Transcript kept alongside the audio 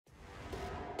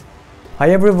Hi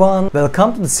everyone,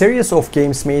 welcome to the series of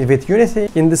games made with Unity.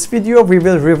 In this video we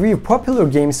will review popular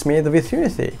games made with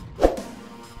Unity.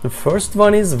 The first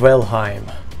one is VALHEIM.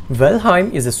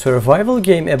 VALHEIM is a survival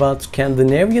game about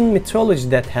Scandinavian mythology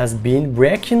that has been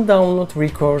breaking download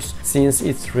records since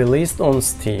its release on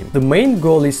Steam. The main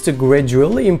goal is to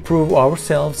gradually improve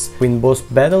ourselves, win boss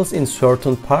battles in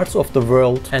certain parts of the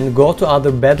world, and go to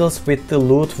other battles with the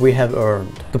loot we have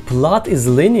earned. The plot is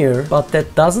linear, but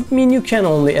that doesn't mean you can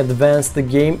only advance the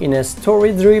game in a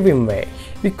story-driven way.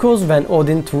 Because when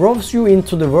Odin throws you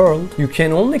into the world, you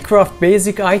can only craft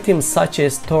basic items such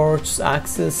as torches,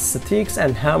 axes, sticks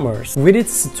and hammers. With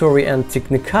its story and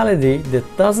technicality that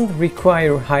doesn't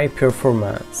require high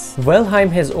performance. VALHEIM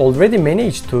has already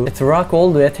managed to attract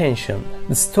all the attention.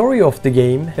 The story of the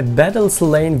game, a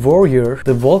battle-slain warrior,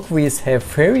 the Valkyries have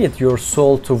ferried your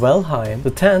soul to Valheim,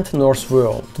 the 10th Norse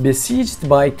world, besieged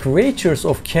by creatures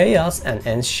of chaos and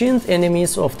ancient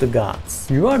enemies of the gods.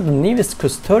 You are the newest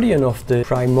custodian of the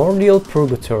primordial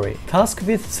purgatory, tasked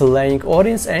with slaying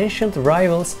Odin's ancient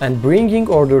rivals and bringing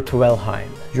order to Valheim.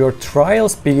 Your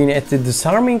trials begin at the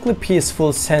disarmingly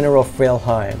peaceful center of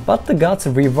Valheim, but the gods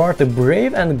reward the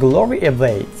brave and glory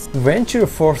awaits. Venture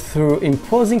forth through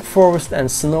imposing forests and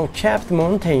snow-capped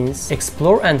mountains,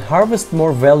 explore and harvest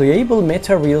more valuable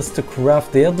materials to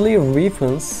craft deadly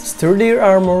weapons, sturdier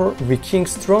armor, Viking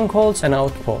strongholds and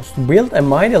outposts. Build a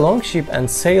mighty longship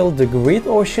and sail the great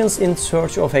oceans in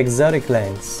search of exotic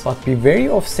lands, but be wary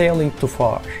of sailing too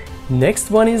far.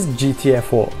 Next one is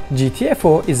GTFO.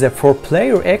 GTFO is a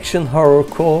 4-player action horror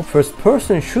co-op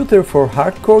first-person shooter for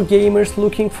hardcore gamers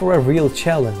looking for a real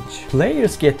challenge.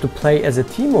 Players get to play as a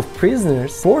team of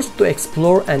prisoners forced to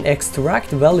explore and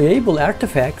extract valuable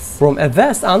artifacts from a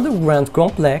vast underground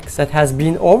complex that has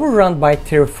been overrun by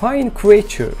terrifying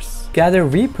creatures. Gather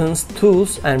weapons,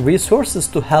 tools, and resources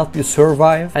to help you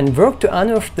survive, and work to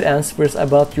unearth the answers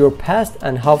about your past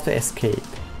and how to escape.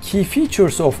 Key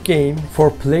features of game: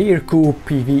 4-player co-op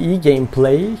PvE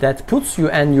gameplay that puts you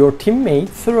and your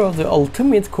teammates through the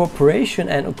ultimate cooperation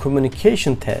and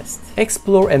communication test.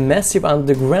 Explore a massive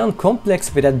underground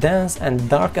complex with a dense and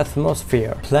dark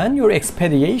atmosphere. Plan your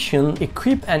expedition,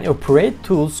 equip and operate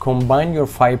tools, combine your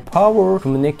firepower,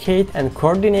 communicate and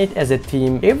coordinate as a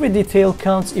team. Every detail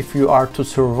counts if you are to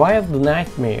survive the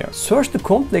nightmare. Search the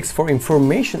complex for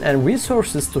information and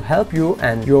resources to help you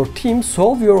and your team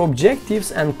solve your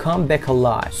objectives and come back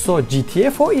alive. So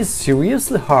GTFO is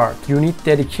seriously hard. You need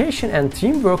dedication and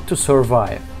teamwork to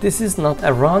survive. This is not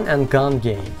a run and gun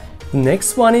game. The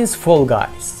next one is Fall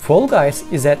Guys. Fall Guys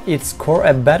is at its core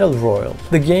a battle royale.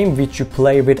 The game, which you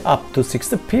play with up to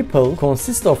 60 people,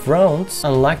 consists of rounds,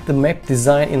 unlike the map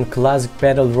design in classic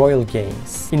battle royale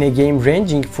games. In a game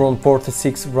ranging from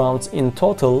 46 rounds in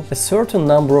total, a certain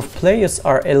number of players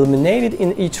are eliminated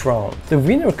in each round. The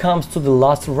winner comes to the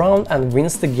last round and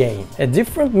wins the game. A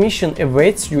different mission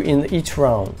awaits you in each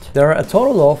round. There are a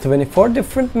total of 24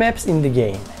 different maps in the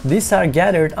game. These are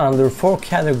gathered under 4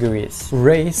 categories: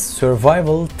 race,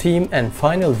 survival, team and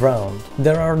final round.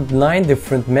 There are 9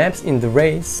 different maps in the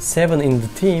race, 7 in the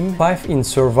team, 5 in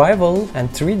survival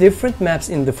and 3 different maps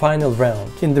in the final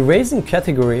round. In the racing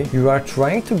category, you are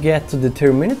trying to get to the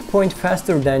determined point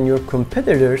faster than your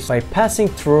competitors by passing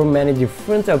through many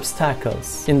different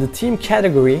obstacles. In the team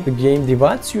category, the game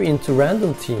divides you into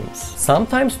random teams,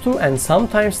 sometimes 2 and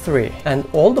sometimes 3, and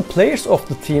all the players of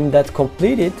the team that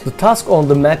completed the task on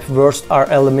the map first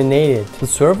are eliminated. The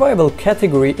survival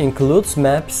category includes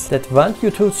maps that want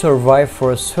you to survive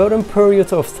for a certain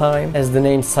period of time, as the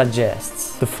name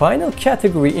suggests. The final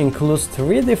category includes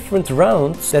 3 different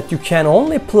rounds that you can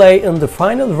only play in the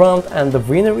final round, and the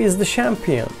winner is the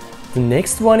champion. The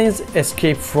next one is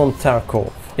Escape from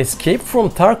Tarkov. Escape from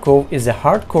Tarkov is a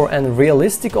hardcore and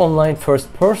realistic online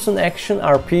first-person action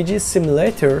RPG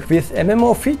simulator with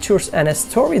MMO features and a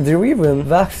story-driven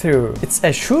walkthrough. It's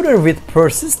a shooter with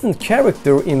persistent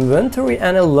character inventory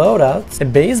and a loadout, a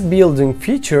base-building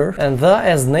feature, and the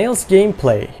as-nails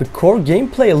gameplay. The core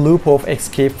gameplay loop of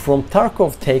Escape from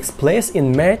Tarkov takes place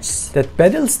in matches that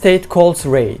Battle State calls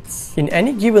raids. In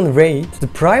any given raid, the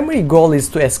primary goal is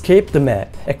to escape the map.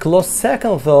 A close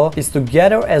second, though, is to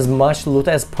gather as much loot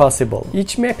as possible.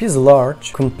 Each map is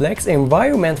large, complex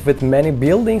environment with many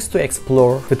buildings to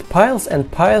explore, with piles and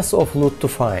piles of loot to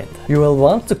find. You will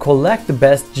want to collect the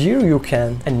best gear you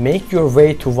can and make your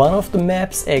way to one of the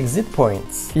map's exit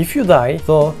points. If you die,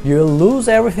 though, you will lose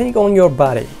everything on your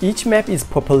body. Each map is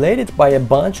populated by a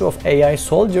bunch of AI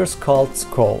soldiers called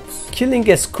skulls. Killing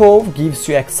a skull gives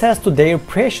you access to their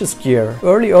precious gear.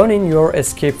 Early on in your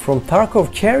Escape from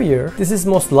Tarkov career, this is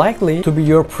most likely to be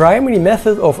your primary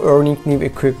method of earning new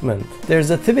equipment.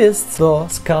 There's a twist though,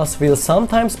 skulls will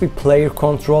sometimes be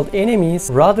player-controlled enemies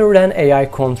rather than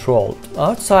AI-controlled.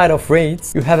 Outside of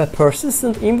raids, you have a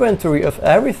persistent inventory of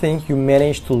everything you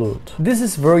manage to loot. This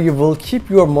is where you will keep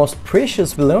your most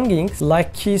precious belongings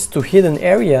like keys to hidden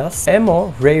areas,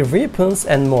 ammo, rare weapons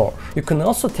and more. You can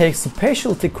also take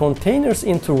specialty containers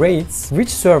into raids, which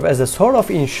serve as a sort of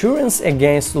insurance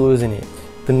against losing it.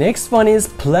 The next one is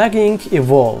Plaguing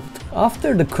Evolved.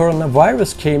 After the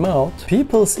coronavirus came out,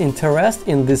 people's interest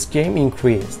in this game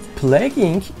increased.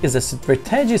 Plaguing is a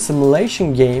strategy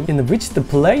simulation game in which the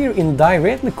player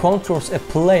indirectly controls a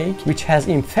plague which has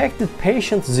infected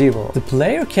patient zero. The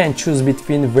player can choose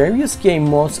between various game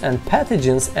modes and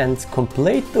pathogens and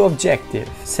complete the objective,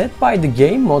 set by the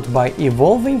game mode by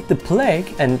evolving the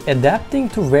plague and adapting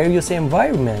to various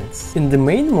environments. In the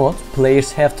main mode,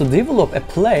 players have to develop a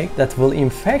plague that will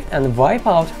infect and wipe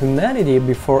out humanity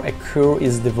before a cure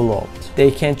is developed. They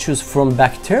can choose from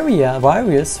bacteria,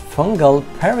 virus, fungal,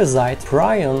 parasite,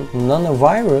 prion,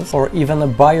 nanovirus, or even a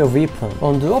bioweapon.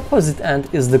 On the opposite end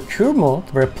is the cure mode,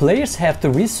 where players have to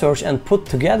research and put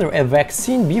together a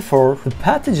vaccine before the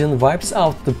pathogen wipes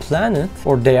out the planet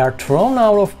or they are thrown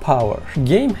out of power. The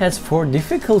game has 4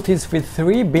 difficulties, with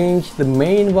 3 being the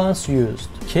main ones used.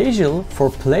 Casual, for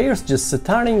players just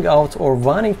starting out or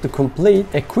wanting to complete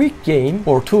a quick game,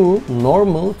 or 2.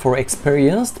 Normal, for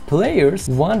experienced players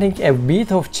wanting a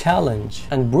bit of challenge,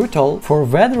 and Brutal, for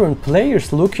veteran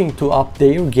players looking to up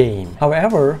their game.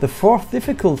 However, the 4th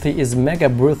difficulty is Mega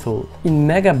Brutal. In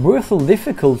Mega Brutal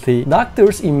difficulty,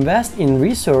 doctors invest in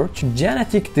research,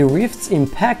 genetic drifts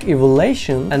impact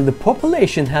evolution, and the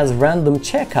population has random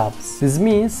checkups. This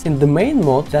means in the main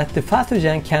mode that the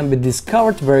pathogen can be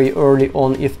discovered very early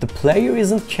on if the player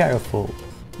isn't careful.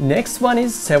 Next one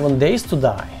is 7 Days to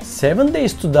Die. 7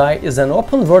 Days to Die is an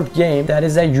open-world game that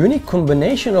is a unique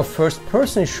combination of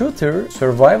first-person shooter,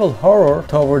 survival horror,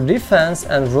 tower defense,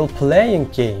 and role-playing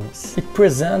games. It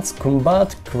presents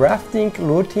combat, crafting,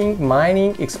 looting,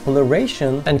 mining,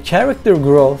 exploration, and character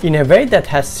growth in a way that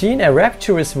has seen a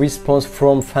rapturous response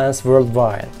from fans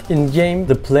worldwide. In-game,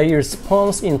 the player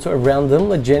spawns into a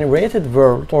randomly generated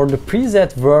world, or the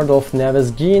preset world of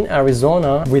Navasgene,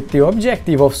 Arizona, with the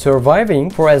objective of surviving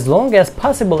for as long as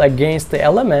possible against the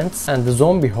elements and the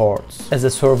zombie hordes. As a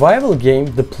survival game,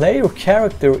 the player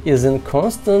character is in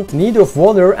constant need of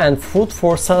water and food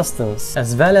for sustenance,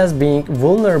 as well as being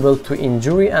vulnerable to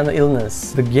injury and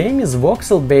illness. The game is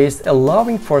voxel-based,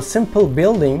 allowing for simple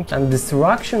building and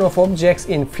destruction of objects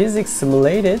in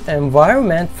physics-simulated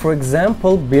environment. For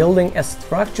example, building a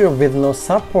structure with no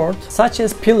support, such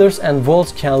as pillars and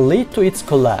walls, can lead to its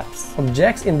collapse.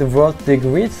 Objects in the world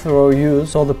degrade through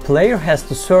use, so the player has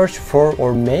to search for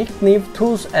or make new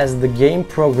tools as the game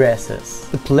progresses.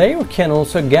 The player can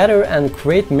also gather and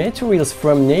create materials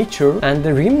from nature and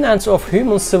the remnants of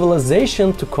human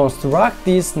civilization to construct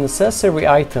these necessary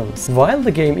items, while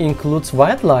the game includes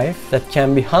wildlife that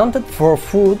can be hunted for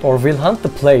food or will hunt the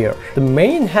player. The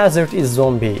main hazard is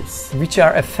zombies, which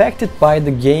are affected by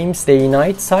the game's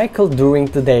day-night cycle during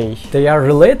the day. They are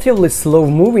relatively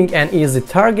slow-moving and easy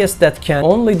targets that can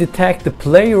only detect the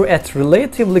player at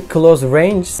relatively close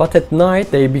range, but at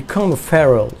night they become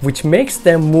feral, which makes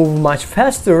them move much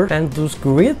faster and thus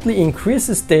greatly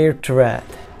increases their threat.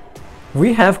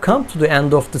 We have come to the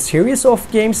end of the series of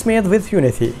games made with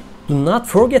Unity. Do not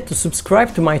forget to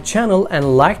subscribe to my channel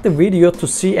and like the video to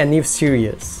see a new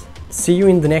series. See you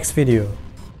in the next video.